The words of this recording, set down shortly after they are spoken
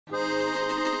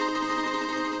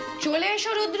চলে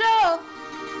এসো রুদ্র।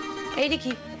 এই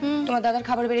দেখি তোমার দাদার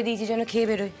খাবার বেড়ে দিয়েছি, যেন খেয়ে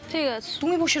বেরোয়। ঠিক আছে।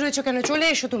 তুমি বসে রয়েছো কেন? চলে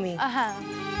এসো তুমি। হ্যাঁ।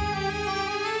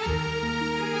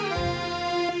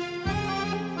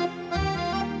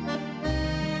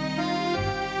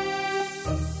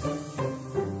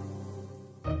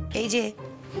 এই যে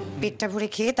পেটটা ভরে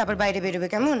খেয়ে তারপর বাইরে বেরোবে,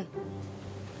 কেমন?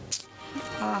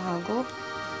 আহা গো,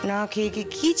 না খেয়ে খেয়ে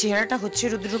কি চেহারাটা হচ্ছে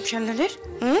রুদ্ররূপ সান্যালের।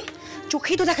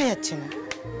 চোখেই তো দেখা যাচ্ছে না।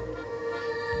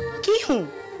 কি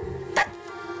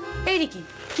এই রিকি,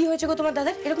 কি হয়েছে গো তোমার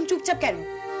দাদার? এরকম চুপচাপ কেন?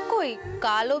 কই,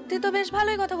 কাল অবধি তো বেশ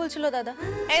ভালোই কথা বলছিল দাদা।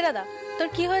 এই দাদা, তোর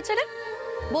কি হয়েছে রে?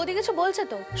 বৌদি কিছু বলছে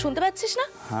তো, শুনতে পাচ্ছিস না?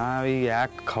 হ্যাঁ, ওই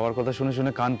এক খাওয়ার কথা শুনে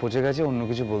শুনে কান পচে গেছে, অন্য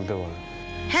কিছু বলতে বলে।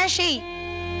 হ্যাঁ, সেই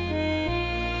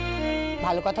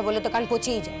ভালো কথা বলে তো কান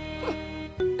পচেই যায়।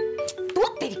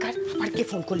 তোর তেরিকার আবার কে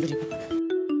ফোন করলো রে?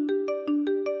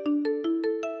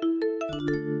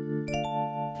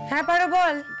 হ্যাঁ পারো,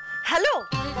 বল। হ্যালো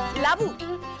লাবু,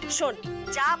 শোন,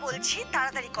 যা বলছি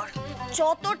তাড়াতাড়ি কর,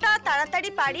 যতটা তাড়াতাড়ি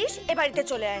পারিস এ বাড়িতে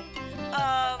চলে আয়।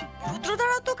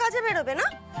 রুদ্রদারা তো কাজে বেরোবে না,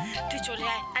 তুই চলে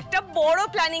আয়, একটা বড়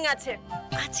প্ল্যানিং আছে।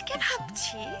 আজকে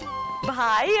ভাবছি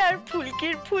ভাই আর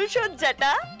ফুলকির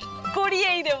ফুলসজ্জাটা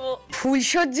করিয়েই দেব।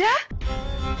 ফুলসজ্জা?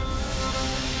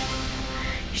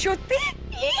 সত্যি?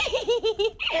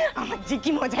 আমার যে কি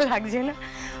মজা লাগছে না।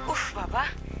 উফ বাবা,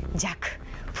 যাক,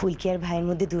 ফুলকি আর ভাইয়ের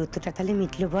মধ্যে দূরত্বটা তাহলে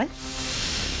মিটলো, বল।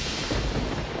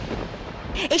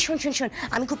 এই শোন শোন শোন,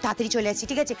 আমি খুব তাড়াতাড়ি চলে আসছি,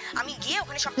 ঠিক আছে? আমি গিয়ে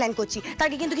ওখানে সব প্ল্যান করছি, তার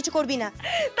আগে কিন্তু কিছু করবি না।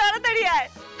 তাড়াতাড়ি আয়।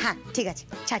 হ্যাঁ ঠিক আছে,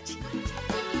 ছাড়ছি।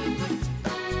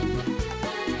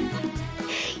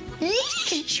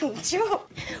 শুনছো,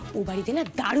 ও বাড়িতে না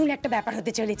দারুণ একটা ব্যাপার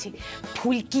হতে চলেছে।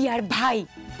 ফুলকি আর ভাই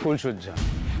ফুলসজ্জা।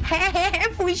 হ্যাঁ হ্যাঁ হ্যাঁ,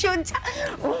 ফুলসজ্জা।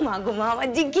 ও মা গো মা, আমার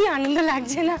যে কি আনন্দ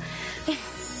লাগছে না।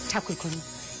 ঠাকুর করুন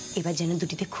এবার যেন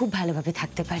দুটিতে খুব ভালোভাবে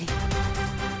থাকতে পারি।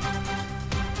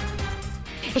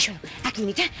 এই শোনো, 1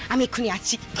 মিনিট, হ্যাঁ আমি এক্ষুনি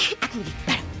আসছি। 1 মিনিট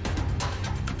দাঁড়াও।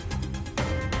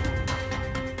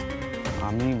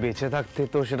 আমি বেঁচে থাকতে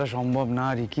তো সেটা সম্ভব না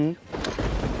রিকি,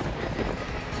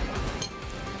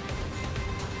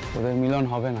 ওদের মিলন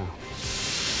হবে না,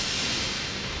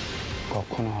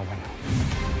 কখনো হবে না।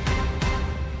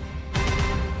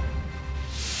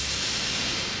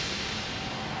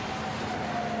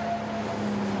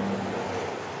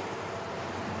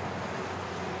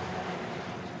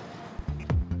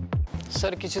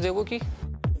 सर কিছু দেবো কি?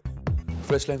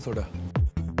 Fresh lime soda.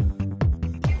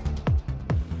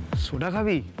 সোডা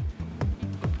খাবি?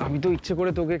 আমি তো ইচ্ছে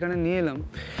করে তোকে এখানে নিয়ে এলাম,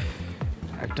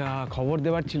 একটা খবর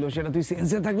দেওয়ার ছিল, সেটা তুই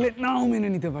সেন্সে থাকলে নাও মেনে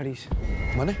নিতে পারিস।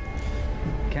 মানে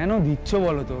কেন দিচ্ছ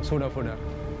বলো তো সোডা ফোডা?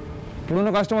 পুরোনো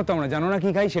কাস্টমার তো আমরা, জানো না কি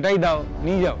খাই, সেটাই দাও,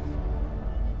 নিয়ে যাও।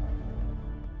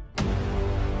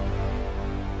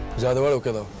 যা দেওয়ার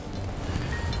ওকে দাও,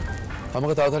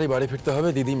 আমাকে তাড়াতাড়ি বাড়ি ফিরতে হবে।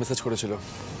 দিদি মেসেজ করেছিল।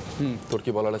 তোর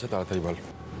কি বলার আছে তাড়াতাড়ি বল।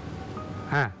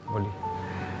 হ্যাঁ বলি,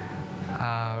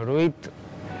 রোহিত,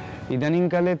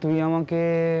 ইদানিংকালে তুই আমাকে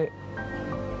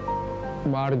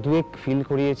বার দুয়েক ফিল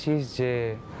করিয়েছিস যে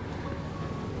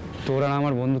তোর আর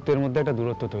আমার বন্ধুত্বের মধ্যে একটা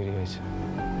দূরত্ব তৈরি হয়েছে।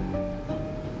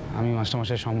 আমি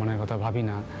মাস্টারমশাইয়ের সম্মানের কথা ভাবি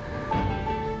না,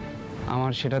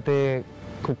 আমার সেটাতে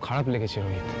খুব খারাপ লেগেছে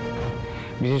রোহিত।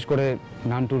 বিশেষ করে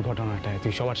নান্টুর ঘটনাটায়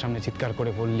তুই সবার সামনে চিৎকার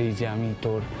করে বললি যে আমি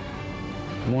তোর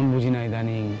মন বুঝি না,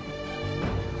 ইদানিং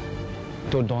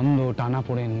তোর দ্বন্দ্ব টানা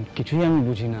পড়েন কিছুই আমি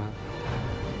বুঝি না।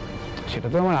 সেটা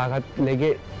তো আমার আঘাত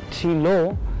লেগেছিল,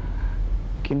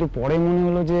 কিন্তু পরে মনে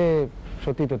হলো যে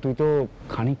সত্যি তো তুই তো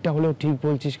খানিকটা হলেও ঠিক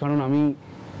বলছিস, কারণ আমি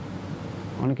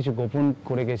অনেক কিছু গোপন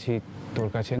করে গেছি তোর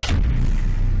কাছে।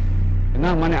 না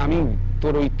মানে আমি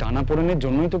তোর ওই টানা পড়েনের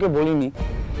জন্যই তোকে বলিনি,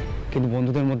 কিন্তু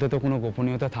বন্ধুদের মধ্যে তো কোনো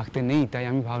গোপনীয়তা থাকতে নেই, তাই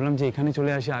আমি ভাবলাম যে এখানে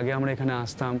চলে আসি, আগে আমরা এখানে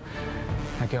আসতাম,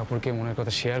 একে অপরকে মনের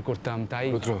কথা শেয়ার করতাম। তাই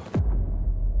রুদ্র,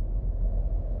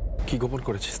 কি গোপন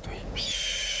করেছিস তুই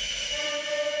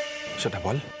সেটা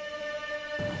বল।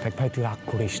 দেখ ভাই, তুই রাগ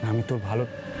করিস না, আমি তোর ভালো।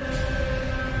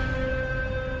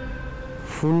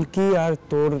 ফুলকি আর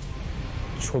তোর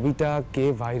ছবিটা কে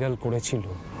ভাইরাল করেছিল,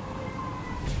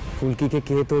 ফুলকিকে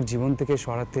কে তোর জীবন থেকে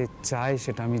সরাতে চায়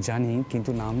সেটা আমি জানি, কিন্তু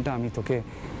নামটা আমি তোকে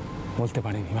বলতে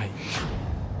পারিনি ভাই।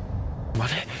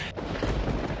 মানে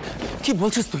কি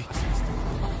বলছিস তুই?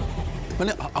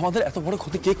 মানে আমাদের এত বড়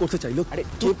ক্ষতি কে করতে চাইলো? আরে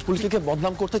কে ফুলকিকে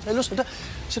বদনাম করতে চাইলো সেটা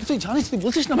সেটা তুই জানিস? তুই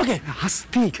বলছিস না আমাকে?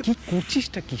 হাসতি কি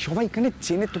করছিসটা কি? সবাই এখানে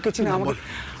চেনে, তোকে চেনে। আমার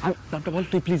নামটা বল,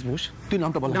 তুই প্লিজ বস। তুই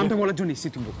নামটা বল। নামটা বলার জন্য এসেছি,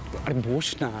 তুই আরে বস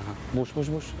না, বস বস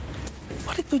বস।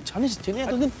 আরে তুই জানিস জেনে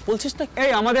এতদিন বলছিস না?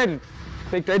 এই আমাদের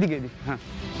এদিকে। হ্যাঁ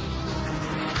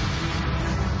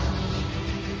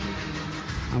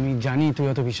আমি জানি তুই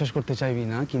অত বিশ্বাস করতে চাইবি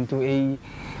না, কিন্তু এই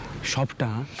সবটা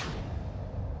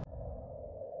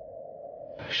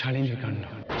শালিনীর কাণ্ড।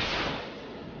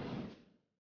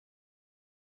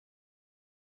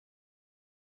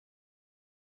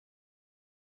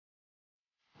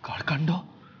 কার কাণ্ড?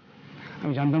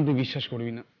 আমি জানতাম তুই বিশ্বাস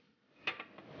করবি না।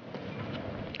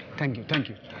 Thank you, thank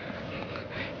you.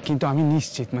 কিন্তু আমি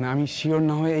নিশ্চিত, মানে আমি শিওর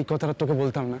না হয়ে এই কথাটা তোকে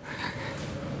বলতাম না।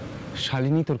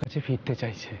 শালিনী তোর কাছে ফিরতে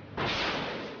চাইছে।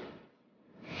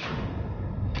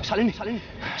 শালিনী, শালিনী,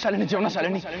 শালিনী যেও না,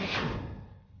 শালিনী।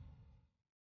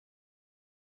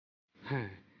 হ্যাঁ,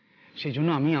 সেই জন্য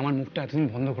আমি আমার মুখটা এতদিন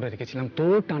বন্ধ করে রেখেছিলাম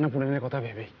তোর টানা পোড়েনের কথা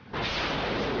ভেবে।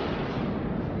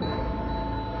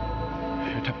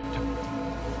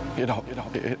 এটা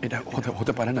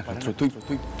হতে পারে না। তুই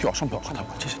অসম্ভব কথা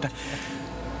বলছিস।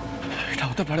 এটা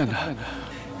হতে পারে না।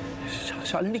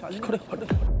 শালিনী কি করে?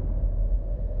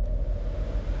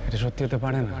 এটা সত্যি হতে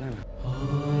পারে না।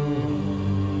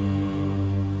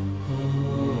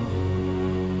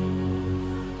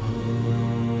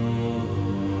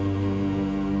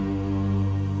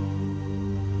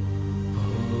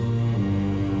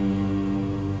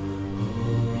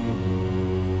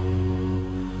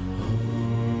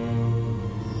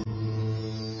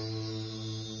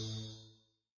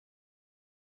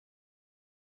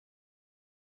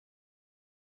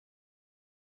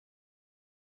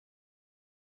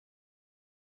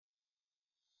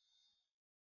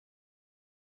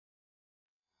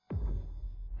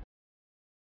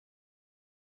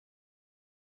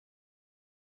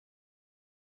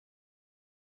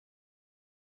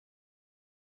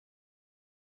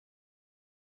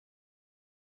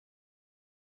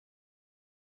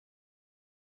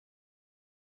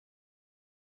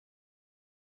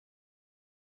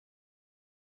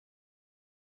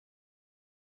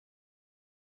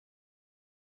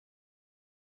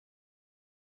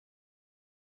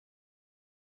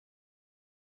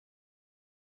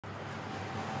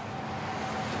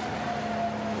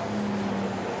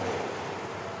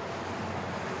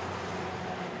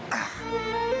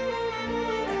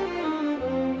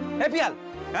 পিয়াল,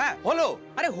 হ্যাঁ হলো।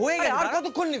 আরে হয়ে গেছে, আর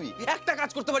কতক্ষণ নিবি? একটা কাজ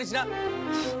করতে পারিস না?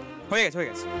 হয়ে গেছে, হয়ে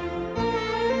গেছে।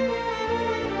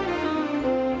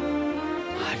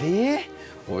 আরে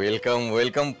ওয়েলকাম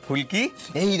ওয়েলকাম ফুলকি।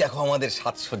 এই দেখো আমাদের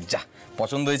সাজসজ্জা।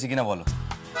 পছন্দ হয়েছে কিনা বলো?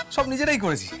 সব নিজেরাই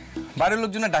করেছি, বাইরের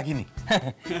লোকজন ডাকিনি।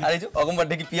 আর এই যে অগম্বার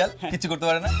ডেকে পিয়াল কিছু করতে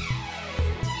পারে না।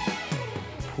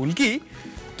 ফুলকি,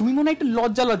 তুমি মনে হয় একটু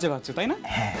লজ্জা লজ্জা পাচ্ছ, তাই না?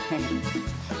 হ্যাঁ।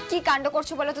 কি কাণ্ড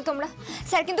করছো বলো তো তোমরা?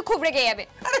 স্যার কিন্তু খুব রেগে যাবে।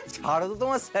 আরে ছাড়ো তো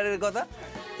তোমার স্যারের কথা,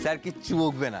 স্যার কিচ্ছু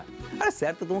বকবে না। আরে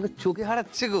স্যার তো তোমাকে চোখে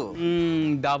হারাচ্ছে গো।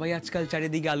 দাবাই আজকাল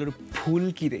চারিদিকে আলোর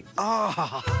ফুলকি রে।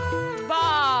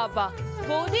 বাবা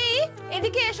বৌদি,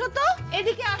 এদিকে এসো তো,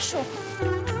 এদিকে আসো।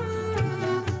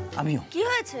 আমিও। কি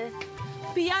হয়েছে?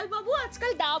 পিয়াল বাবু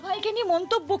আজকাল দা ভাইকে নিয়ে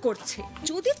মন্তব্য করছে।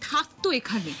 যদি থাকতো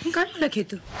এখানে। কারণ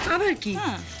খেতো আবার কি?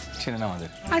 ছেড়ে না আমাদের।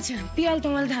 আচ্ছা পিয়াল,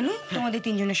 তোমাল, ধানু, তোমাদের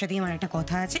তিনজনের সাথে আমার একটা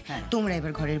কথা আছে। তোমরা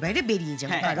এবার ঘরের বাইরে বেরিয়ে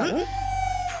যাও, কারণ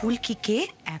ফুলকিকে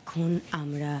এখন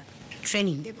আমরা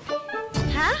ট্রেনিং দেব।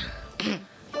 হ্যাঁ,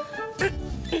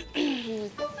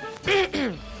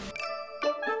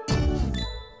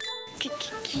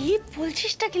 কি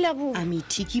বলছিসটা কি লাবু? আমি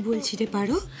ঠিকই বলছি রে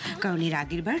পারো, কারণ এর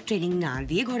আগের বার ট্রেনিং না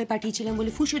দিয়ে ঘরে পাঠিয়েছিলাম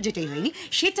বলে ফুসুর যেটাই হয়নি,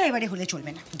 সেটা এবারে হলে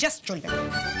চলবে না, জাস্ট চলবে না।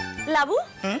 লাবু,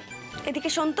 এদিকে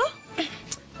শোন তো।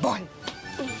 বল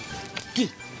কি?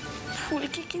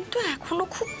 ফুলকি কিন্তু এখনো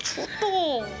খুব ছোট।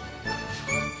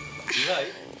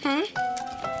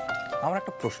 আমার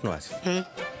একটা প্রশ্ন আছে।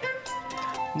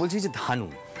 বলছি যে ধানু,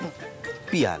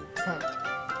 পিয়াল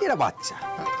এরা বাচ্চা,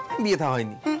 বিয়ে থা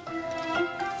হয়নি,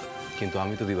 কিন্তু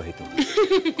আমি তো বিবাহিত।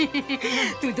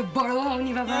 তুমি তো বড়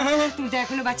হওনি বাবা, তুমি তো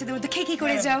এখনো বাচ্চাদের মধ্যে খেয়ে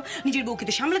করে যাও, নিজের বউকে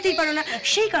তো সামলাতেই পারো না,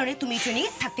 সেই কারণে তুমি ট্রেনিং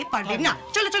থাকতে পারবে না।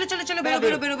 চলো চলো চলো চলো, বেরো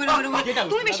বেরো বেরো বেরো বেরো।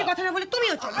 তুমি বেশি কথা না বলে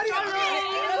তুমিও চলো।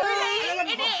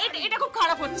 এটা খুব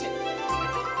খারাপ হচ্ছে।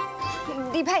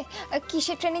 দি ভাই,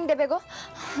 কিসের ট্রেনিং দেবে গো?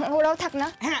 ওরাও থাক না।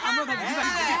 হ্যাঁ, আমরা থাকি।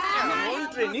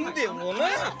 ট্রেনিং দেব না?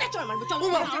 চল মারবো, চল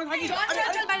না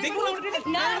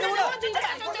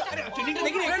ট্রেনিংটা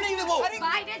দেখি, ট্রেনিং দেব।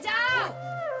 বাইরে যাও।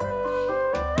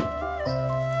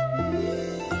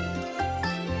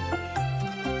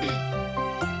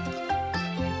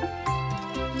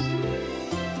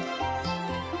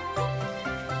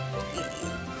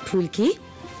 ফুলকি,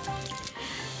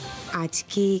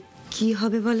 আজকে কি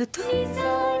হবে বলো তো?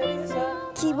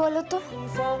 কি বলো তো?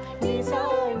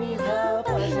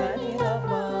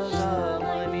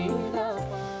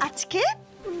 আজকে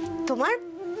তোমার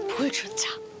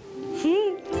ফুলসজ্জা।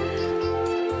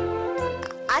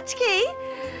 আজকেই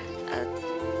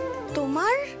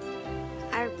তোমার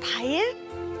আর ভাইয়ের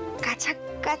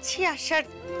কাছাকাছি আসার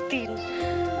দিন,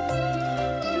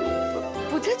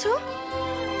 বুঝেছো?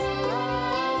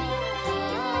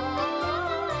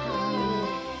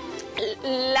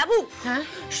 লাবু হ্যাঁ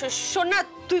শোন না,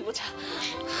 তুই বোঝা,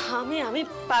 আমি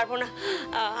পারবো না,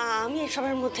 আমি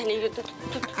এসবের মধ্যে নেই।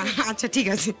 আচ্ছা ঠিক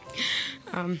আছে,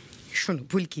 শোনো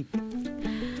ফুলকি,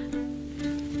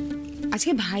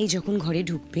 আজকে ভাই যখন ঘরে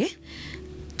ঢুকবে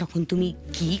তখন তুমি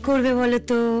কি করবে বলো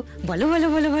তো? বলো বলো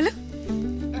বলো বলো।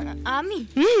 আমি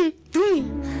তুমি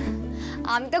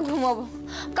আমি তো ঘুমাবো।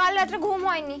 কাল রাত্রে ঘুম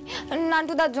হয়নি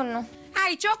নান্টুদার জন্য।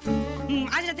 এই চুপ,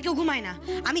 আজ রাতে কেউ ঘুমায় না।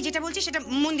 আমি যেটা বলছি সেটা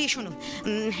মন দিয়ে শোনো।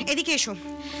 এদিকে এসো।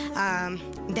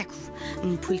 দেখো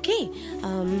ফুলকি,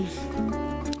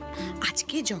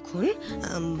 আজকে যখন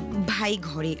ভাই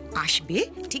ঘরে আসবে,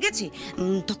 ঠিক আছে,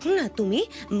 তখন না তুমি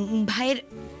ভাইয়ের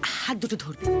হাত দুটো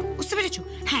ধরবে, বুঝতে পেরেছো?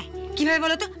 হ্যাঁ, কিভাবে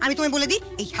বলো তো? আমি তোমায় বলে দিই,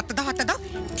 এই হাতটা দাও, হাতটা দাও,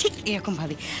 ঠিক এরকম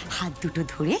ভাবে হাত দুটো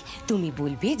ধরে তুমি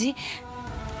বলবে যে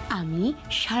আমি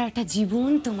সারাটা জীবন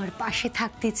তোমার পাশে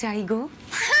থাকতে চাই গো।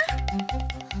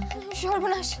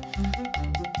 সর্বনাশ,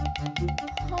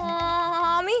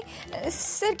 আমি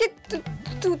স্যারকে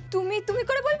তুমি তুমি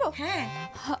করে বলবো? হ্যাঁ,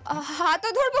 হাতও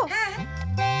ধরবো? হ্যাঁ।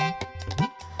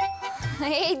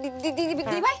 এই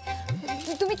দিদি ভাই,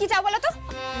 তুমি কি চাও বলো তো?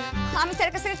 আমি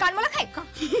স্যারের কাছ থেকে কানমোলা খাই?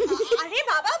 আরে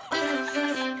বাবা,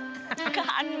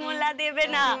 কানমোলা দেবে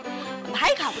না,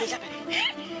 ভাই ঘাবড়ে যাবে।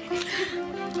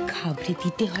 ঘাবড়ে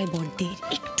দিতে হয় বড়দের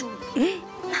একটু।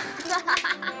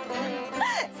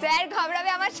 স্যার ঘাবড়াবে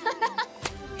আমার?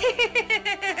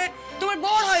 তোমার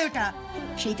বড় হয় ওটা,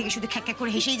 সেই থেকে শুধু খ্যাক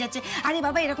করে হেসেই যাচ্ছে। আরে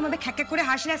বাবা, এরকম ভাবে খ্যাক করে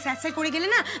হাসলে আর স্যার করে গেলে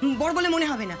না বড় বলে মনে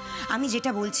হবে না। আমি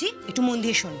যেটা বলছি একটু মন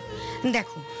দিয়ে শোনো।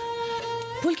 দেখো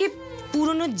ফুলকি,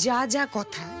 পুরনো যা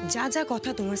যা কথা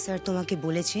তোমার স্যার তোমাকে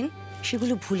বলেছেন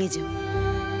সেগুলো ভুলে যাও,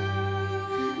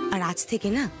 আর আজ থেকে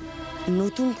না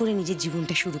নতুন করে নিজের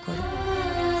জীবনটা শুরু করো।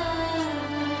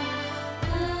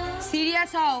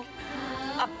 সিরিয়াস হও।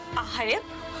 আরে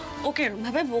ওকে এরকম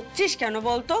ভাবে বকছিস কেন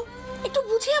বলতো? একটু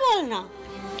বুঝিয়ে বল না,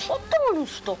 সত্য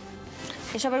মানুষ তো,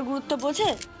 এসবের গুরুত্ব বোঝে।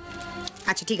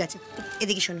 আচ্ছা ঠিক আছে,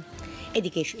 এদিকে শোনো,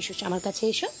 এদিকে এসো, এসো আমার কাছে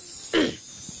এসো।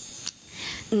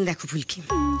 দেখো ফুলকি,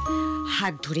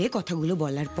 হাত ধরে কথাগুলো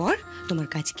বলার পর তোমার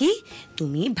কাজ কি?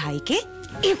 তুমি ভাইকে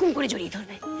এরকম করে জড়িয়ে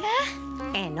ধরবে।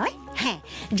 নয়, হ্যাঁ,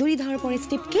 জড়িয়ে ধরার পরে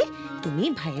স্টেপ কি? তুমি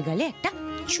ভাইয়ের গালে একটা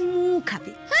চুমু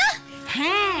খাবে।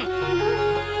 হ্যাঁ,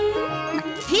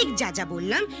 ঠিক যা যা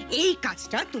বললাম এই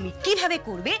কাজটা তুমি কিভাবে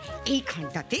করবে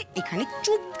এইখানটাতে এখানে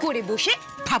চুপ করে বসে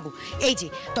ভাবো। এই যে,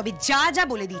 তবে যা যা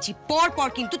বলে দিয়েছি পর পর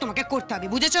কিন্তু তোমাকে করতে হবে,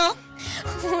 বুঝেছো?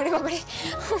 ওরে বাবারে,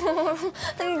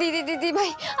 দিদি ভাই,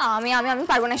 আমি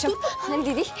পারবো না সব।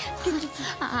 দিদি,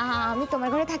 আমি তোমার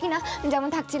ঘরে থাকি না যেমন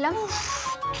থাকছিলাম?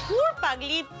 ধুর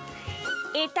পাগলি,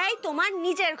 এটাই তোমার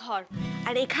নিজের ঘর,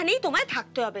 আর এখানেই তোমায়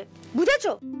থাকতে হবে,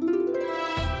 বুঝেছো?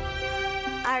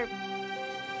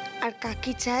 আর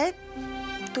কাকি চায়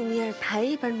তুমি আর ভাই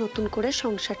এবার নতুন করে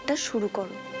সংসারটা শুরু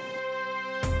করো।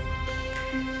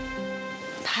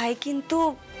 ভাই কিন্তু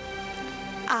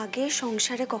আগে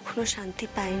সংসারে কখনো শান্তি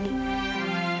পায়নি,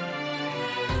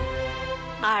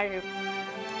 আর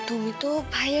তুমি তো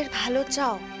ভাইয়ের ভালো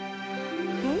চাও।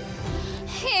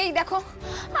 এই দেখো,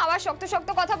 আবার শক্ত শক্ত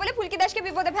কথা বলে ফুলকি দাসকে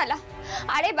বিপদে ফেলা।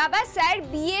 আরে বাবা, স্যার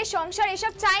বিয়ে সংসার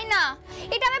এসব চাই না,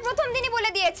 এটা আমি প্রথম দিনই বলে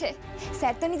দিয়েছে।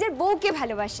 স্যার তো নিজের বউকে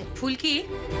ভালোবাসে। ফুলকি,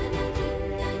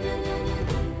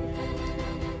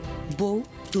 বউ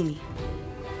তুমি,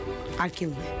 আর কেউ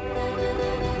নয়,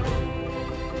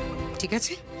 ঠিক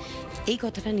আছে? এই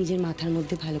কথাটা নিজের মাথার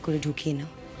মধ্যে ভালো করে ঢুকিয়ে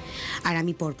নাও, আর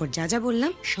আমি পরপর যা যা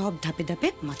বললাম সব ধাপে ধাপে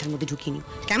মাথার মধ্যে ঢুকিয়ে নিও,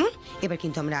 কেমন? এবার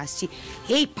কিন্তু আমরা আসছি।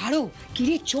 এই পারো,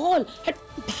 কিরে চল।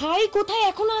 ভাই কোথায়,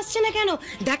 এখনো আসছে না কেন?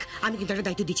 দেখ, আমি কিন্তু একটা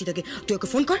দায়িত্ব দিচ্ছি তোকে, তুই ওকে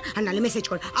ফোন কর আর নালে মেসেজ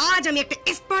কর। আজ আমি একটা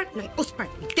এসপার্ট নয় ওসপার্ট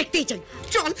দেখতেই চাই,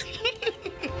 চল।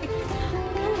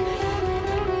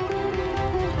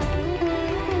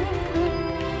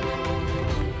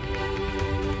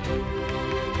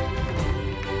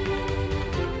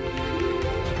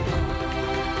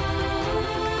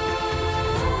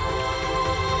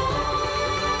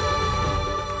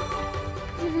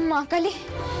 মা কালী,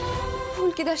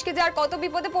 ফুলকি দাসকে যে আর কত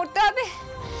বিপদে পড়তে হবে।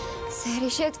 স্যার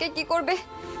এসে আজকে কি করবে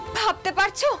ভাবতে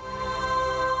পারছো?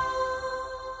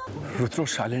 রুদ্র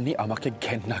শালিনী আমাকে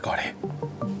ঘেন্না করে।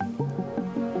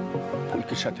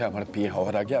 ফুলকির সাথে আমার বিয়ে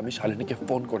হওয়ার আগে আমি শালিনীকে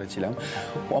ফোন করেছিলাম,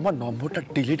 ও আমার নম্বরটা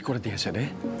ডিলিট করে দিয়েছে রে।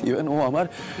 ইভেন ও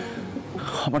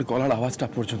আমার গলার আওয়াজটা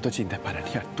পর্যন্ত চিনতে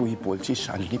পারেনি। আর তুই বলছিস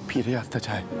শালিনী ফিরে আসতে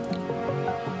চায়,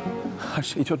 আর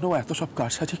সেই জন্য ও এত সব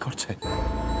কারসাজি করছে।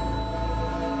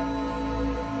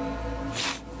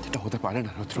 হতে পারে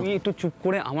না রুদ্র। তুই একটু চুপ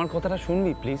করে আমার কথাটা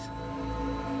শুনবি প্লিজ?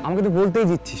 আমাকে তো বলতেই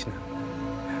দিচ্ছিস না।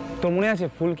 তোর মনে আছে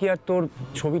ফুলকি আর তোর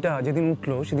ছবিটা যেদিন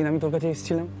উঠলো সেদিন আমি তোর কাছে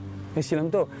এসেছিলাম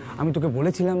তো আমি তোকে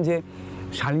বলেছিলাম যে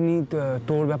শালিনী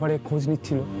তোর ব্যাপারে খোঁজ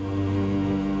নিচ্ছিল।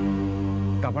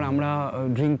 তারপর আমরা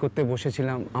ড্রিঙ্ক করতে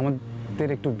বসেছিলাম, আমাদের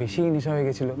একটু বেশি নেশা হয়ে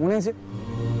গেছিল, মনে আছে?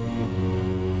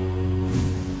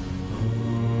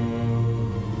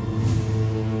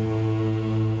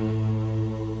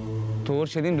 তোর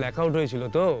সেদিন ব্ল্যাকআউট হয়েছিল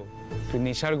তো, তুই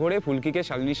নেশার ঘরে ফুলকিকে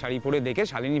শালিনী শাড়ি পরে দেখে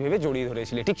শালিনী ভেবে জড়িয়ে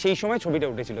ধরেছিলে, ঠিক সেই সময় ছবিটা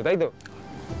উঠেছিল, তাই তো?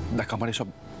 দেখ, আমার এসব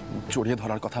জড়িয়ে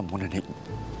ধরার কথা মনে নেই।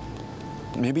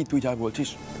 মেবি তুই যা বলছিস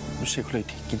সেগুলোই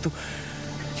ঠিক, কিন্তু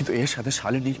কিন্তু এর সাথে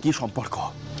শালিনীর কি সম্পর্ক?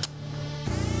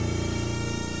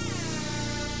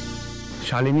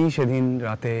 শালিনী সেদিন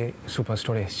রাতে সুপার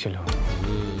স্টোরে এসেছিল।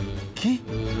 কি?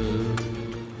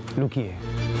 লুকিয়ে।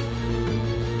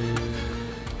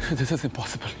 This is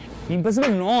impossible.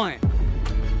 ইম্পসিবল নয়,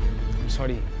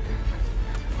 সরি।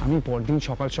 আমি পরদিন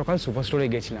সকাল সকাল সুপার স্টোরে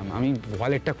গেছিলাম, আমি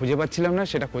ওয়ালেটটা খুঁজে পাচ্ছিলাম না,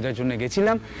 সেটা খোঁজার জন্য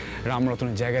গেছিলাম।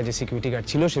 রামরতনের জায়গায় যে সিকিউরিটি গার্ড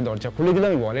ছিল সে দরজা খুলে দিল,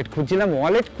 আমি ওয়ালেট খুঁজছিলাম,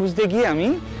 ওয়ালেট খুঁজতে গিয়ে আমি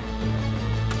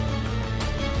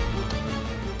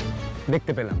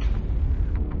দেখতে পেলাম।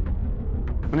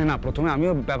 মানে না, প্রথমে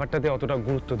আমিও ব্যাপারটাতে অতটা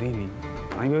গুরুত্ব দিইনি,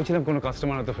 আমি ভেবেছিলাম কোনো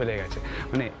কাস্টমার হয়তো ফেলে গেছে,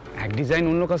 মানে এক ডিজাইন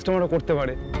অন্য কাস্টমারও করতে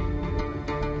পারে।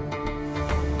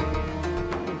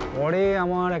 পরে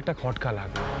আমার একটা খটকা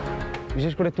লাগলো,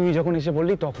 বিশেষ করে তুই যখন এসে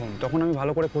বললি তখন আমি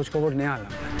ভালো করে খোঁজ খবর নিয়ে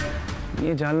আলাম,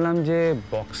 নিয়ে জানলাম যে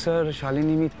বক্সার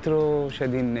শালিনী মিত্র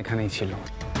সেদিন এখানেই ছিল।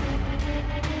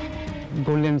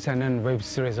 Golden sand and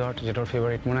waves resort, যেটা ওর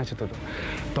ফেভারিট, মনে আছে তো?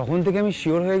 তখন থেকে আমি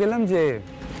শিওর হয়ে গেলাম যে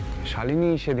শালিনী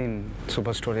সেদিন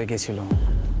সুপার স্টোরে গেছিল।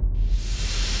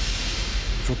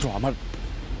 রুদ্র,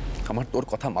 আমার তোর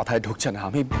কথা মাথায় ঢুকছে না।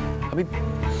 আমি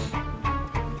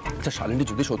আচ্ছা, শালিনী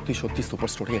যদি সত্যি সত্যি সুপার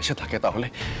স্টোরে এসে থাকে তাহলে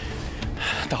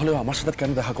আমার সাথে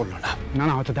কেন দেখা করলো না?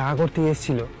 না, হয়তো দেখা করতে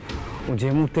এসেছিল, ও যে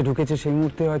মুহূর্তে ঢুকেছে সেই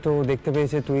মুহূর্তে হয়তো দেখতে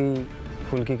পেয়েছে তুই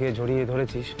ফুলকিকে জড়িয়ে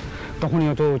ধরেছিস, তখনই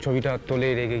হয়তো ছবিটা তোলে,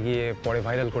 রেগে গিয়ে পরে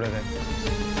ভাইরাল করে দেয়।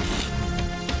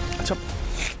 আচ্ছা,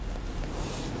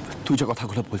 তুই যে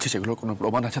কথাগুলো বলছিস এগুলোর কোনো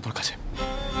প্রমাণ আছে তোর কাছে?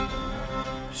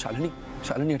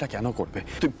 শালিনী এটা কেন করবে?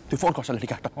 তুই ফোন কর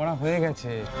শালিনীকে। একটা করা হয়ে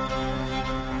গেছে,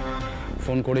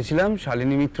 ফোন করেছিলাম।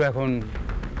 শালিনী মিত্র এখন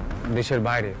দেশের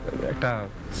বাইরে একটা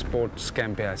স্পোর্টস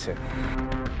ক্যাম্পে আছে,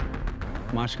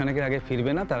 মাসখানেকের আগে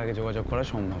ফিরবে না, তার আগে যোগাযোগ করা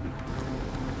সম্ভব না।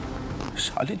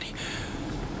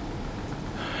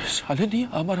 শালিনী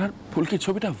আমার আর ফুলকির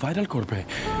ছবিটা ভাইরাল করবে?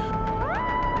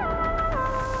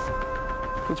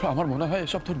 আমার মনে হয়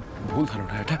এসব তোর ভুল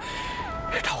ধারণা,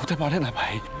 এটা হতে পারে না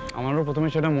ভাই। আমারও প্রথমে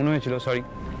সেটা মনে হয়েছিল, সরি,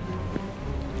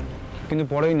 কিন্তু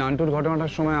পরে ওই নান্টুর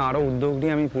ঘটনাটার সময় আরও উদ্যোগ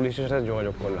নিয়ে আমি পুলিশের সাথে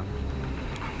যোগাযোগ করলাম।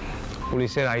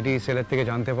 পুলিশের আইটি সেলের থেকে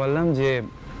জানতে পারলাম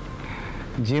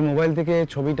যে মোবাইল থেকে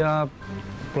ছবিটা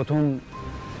প্রথম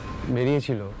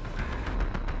বেরিয়েছিল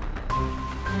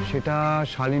সেটা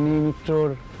শালিনী মিত্রর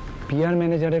পিআর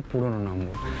ম্যানেজারের পুরনো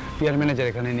নম্বর। পিআর ম্যানেজার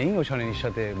এখানে নেই, ও শালিনীর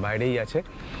সাথে বাইরেই আছে।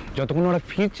 যতক্ষণ ওরা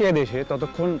ফিরছে দেশে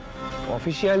ততক্ষণ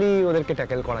অফিসিয়ালি ওদেরকে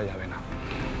ট্যাকেল করা যাবে না,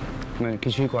 মানে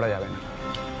কিছুই করা যাবে না।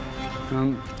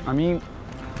 আমি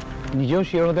নিজেও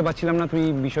শিওর হতে পারছিলাম না তুই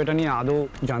বিষয়টা নিয়ে আদৌ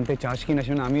জানতে চাস কি না,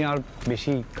 সেজন্য আমি আর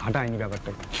বেশি ঘাটাইনি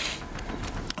ব্যাপারটা।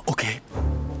 ওকে,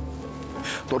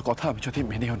 তোর কথা আমি যদি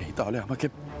মেনেও নিই তাহলে আমাকে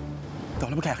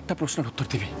একটা প্রশ্নের উত্তর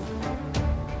দিবি।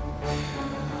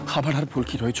 আমার আর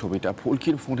ফুলকির ওই ছবিটা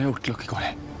ফুলকির ফোনে উঠলো কি করে?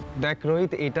 দেখ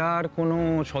রোহিত, এটার কোনো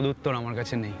সদুত্তর আমার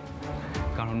কাছে নেই,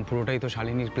 কারণ পুরোটাই তো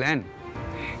শালিনীর প্ল্যান।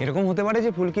 এরকম হতে পারে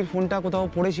যে ফুলকির ফোনটা কোথাও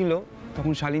পড়েছিল,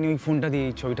 তখন শালিনী ওই ফোনটা দিয়ে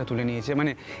এই ছবিটা তুলে নিয়েছে,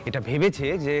 মানে এটা ভেবেছে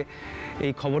যে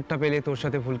এই খবরটা পেলে তোর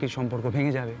সাথে ফুলকির সম্পর্ক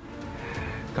ভেঙে যাবে।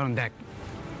 কারণ দেখ,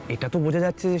 এটা তো বোঝা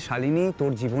যাচ্ছে যে শালিনী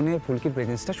তোর জীবনে ফুলকির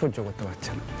প্রেজেন্সটা সহ্য করতে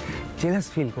পারছে না, জেলাস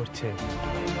ফিল করছে,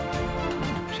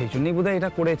 সেই জন্যই বোধহয় এটা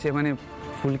করেছে। মানে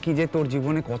ফুলকি যে তোর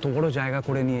জীবনে কত বড় জায়গা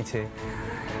করে নিয়েছে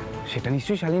সেটা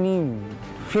নিশ্চয়ই শালিনী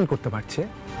ফিল করতে পারছে।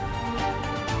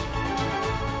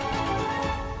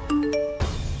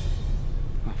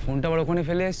 ফোনটা আবার ওখানে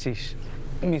ফেলে এসছিস,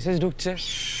 মেসেজ ঢুকছে।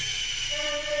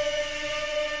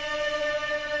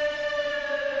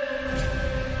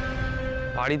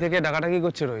 বাড়ি থেকে ডাকাডাকি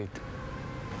করছে রোহিত,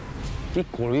 কি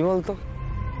করবি বলতো?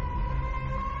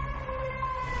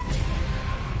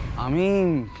 আমি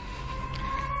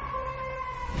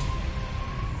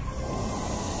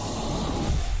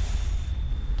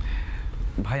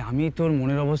ভাই, আমি তোর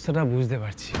মনের অবস্থাটা বুঝতে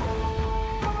পারছি।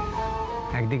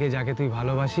 একদিকে যাকে তুই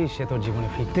ভালোবাসিস সে তোর জীবনে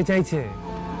ফিরতে চাইছে,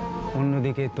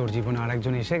 অন্যদিকে তোর জীবনে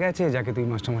আরেকজন এসে গেছে যাকে তুই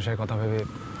মাস্টারমশাইয়ের কথা ভেবে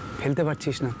ফেলতে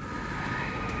পারছিস না।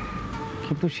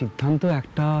 কিন্তু সিদ্ধান্ত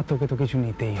একটা, তোকে তো কিছু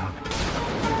নিতেই হবে।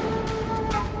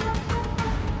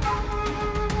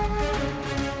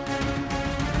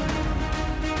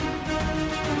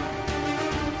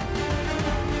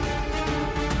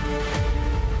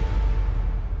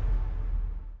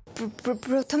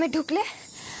 প্রথমে ঢুকলে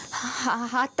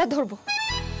হাতটা ধরবো,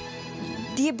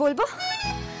 দিয়ে বলবো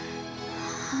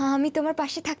আমি তোমার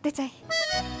পাশে থাকতে চাই।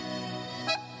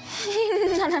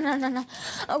 না না না না না,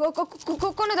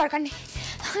 কোনো দরকার নেই।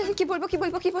 কি বলবো কি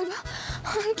বলবো কি বলবো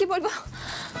কি বলবো?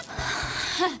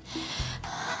 হ্যাঁ,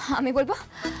 আমি বলবো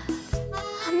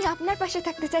আমি আপনার পাশে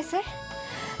থাকতে চাই স্যার,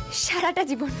 সারাটা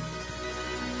জীবন।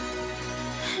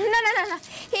 না না না না,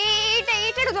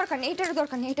 এটারও দরকার নেই, এটারও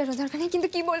দরকার নেই, এটারও দরকার নেই। কিন্তু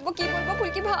কি বলবো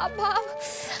ফুলকি, ভাব ভাব।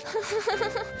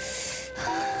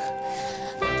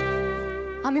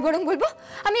 আমি বরং বলবো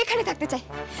আমি এখানে থাকতে চাই,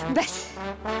 ব্যাস।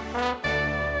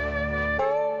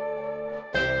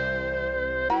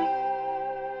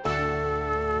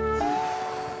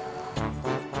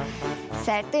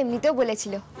 স্যার তো এমনিতেও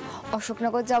বলেছিল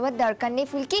অশোকনগর যাওয়ার দরকার নেই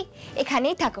ফুলকি,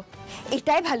 এখানেই থাকো,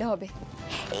 এটাই ভালো হবে।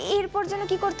 এরপর যেন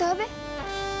কি করতে হবে?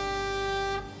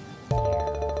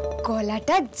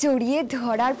 গলাটা জড়িয়ে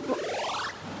ধরার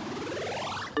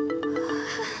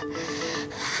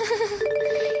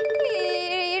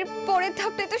এর পরের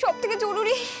ধাপটা তো সব থেকে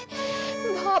জরুরি।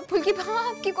 ভাব ফুলকি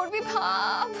ভাব, কি করবি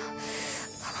ভাব।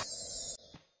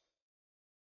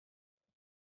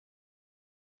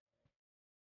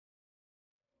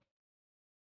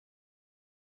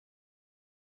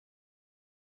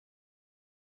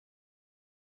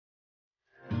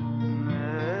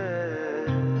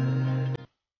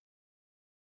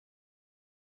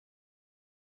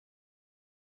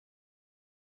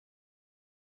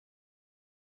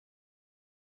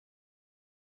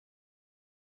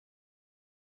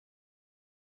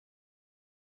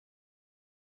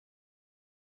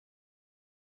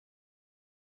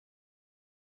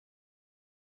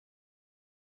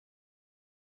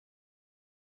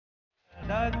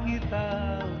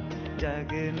 ডাকিতাও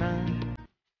জাগে না